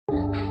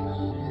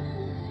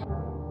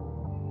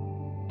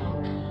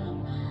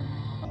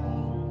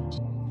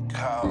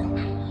Call.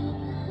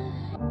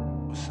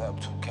 What's up,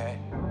 2K?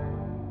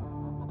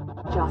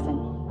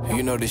 Jocelyn.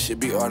 You know this shit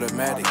be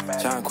automatic.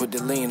 Trying to quit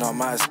the lean on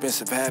my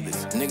expensive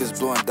habits. Niggas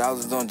blowing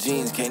thousands on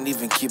jeans, can't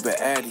even keep it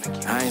addy.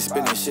 I ain't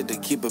spending shit to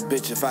keep a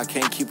bitch if I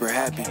can't keep her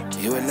happy.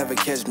 You would never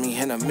catch me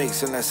in a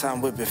mix unless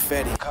I'm whipping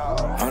fatty.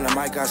 On the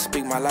mic I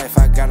speak my life,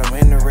 I got him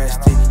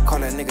interested. Call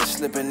that nigga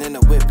slipping in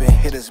the whip and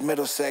hit his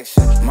middle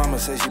section. Mama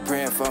say she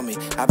praying for me,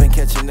 I been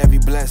catching every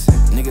blessing.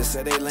 Niggas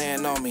say they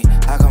laying on me,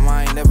 how come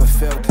I ain't never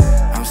felt it?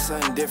 I'm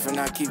something different,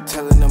 I keep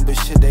telling them, but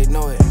shit they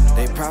know it.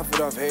 They profit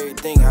off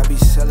everything, I be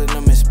selling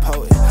them as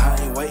poet. I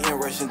ain't waiting,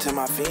 rushing to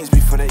my fiends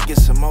before they get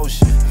some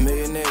motion.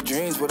 Millionaire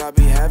dreams, what I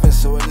be having,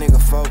 so a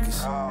nigga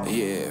focus.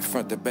 Yeah,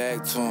 front the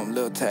bag to him,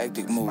 little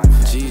tactic move.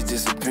 G's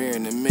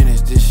disappearing in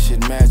minutes, this shit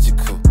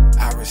magical.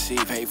 I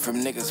receive hate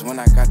from niggas when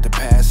I got to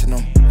passing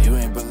them. You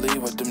ain't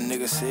believe what them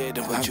niggas said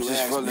and what I'm you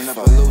just rolling up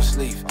a loose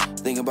leaf.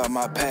 Thinking about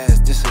my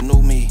past, this a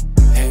new me.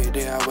 Every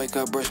day I wake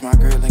up, brush my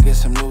grill and get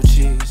some new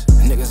cheese.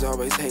 Niggas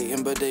always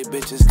hating, but they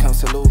bitches come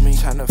salute me.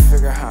 Tryna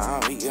figure how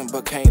I'm eating,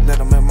 but can't let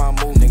them in my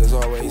mood. Niggas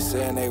always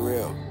saying they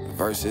real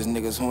versus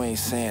niggas who ain't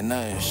saying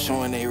nothing,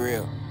 showing they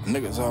real.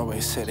 Niggas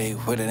always say they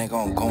with it, they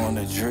gon' go on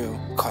the drill.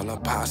 Call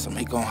up possum,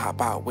 he gon'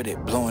 hop out with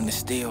it, blowing the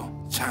steel.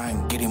 Try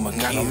and get him a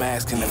gun, I'm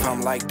asking if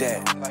I'm like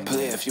that.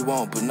 Play if you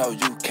want, but no,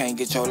 you can't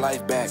get your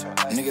life back.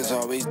 Niggas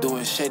always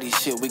doing shady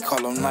shit, we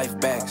call them knife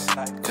backs.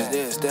 Cause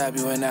they'll stab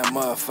you in that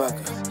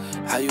motherfucker.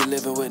 How you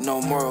living with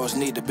no morals,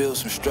 need to build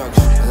some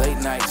structure.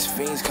 Late nights,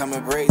 fiends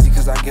coming crazy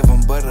cause I give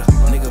them butter.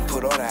 Nigga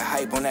put all that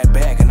hype on that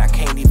bag and I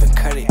can't even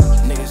cut it.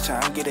 Niggas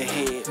trying to get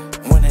ahead,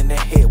 one in the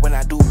head. When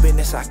I do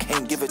business, I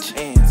can't give a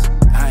chance.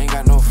 I ain't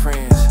got no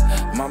friends.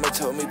 Mama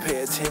told me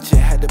pay attention,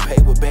 had to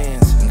pay with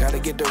bands. Gotta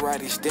get the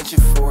right extension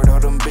for it, all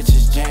them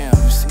bitches jam.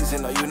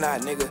 Season or you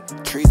not,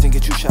 nigga. Treason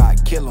get you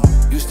shot, kill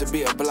 'em. Used to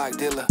be a block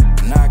dealer,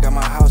 now I got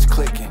my house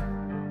clicking.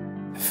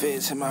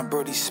 Feds in my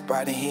brody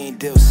spot and he ain't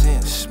deal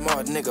since.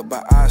 Smart nigga,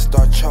 but I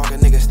start chalking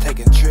niggas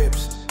taking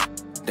trips.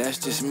 That's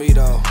just me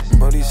though.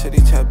 Brody said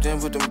he tapped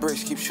in with them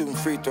bricks, keep shooting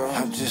free throws.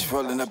 I'm just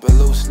rolling up a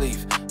loose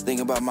leaf,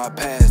 thinking about my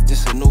past,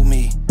 this a new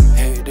me.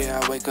 Every day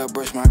I wake up,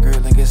 brush my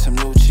grill and get some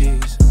new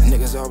cheese.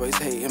 Niggas always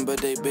hating, but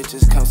they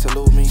bitches come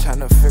salute me.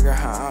 Tryna figure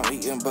how I'm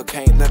eating, but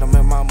can't let them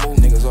in my mood.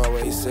 Niggas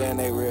always saying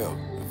they real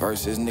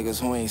versus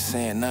niggas who ain't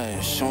saying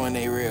nothing, showing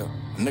they real.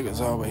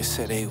 Niggas always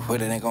say they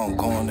with it, they gon'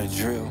 go on the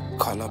drill.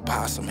 Call up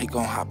possum, he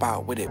gon' hop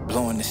out with it,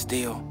 blowing the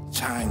steel.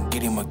 Try and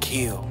get him a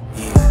kill,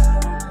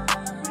 yeah.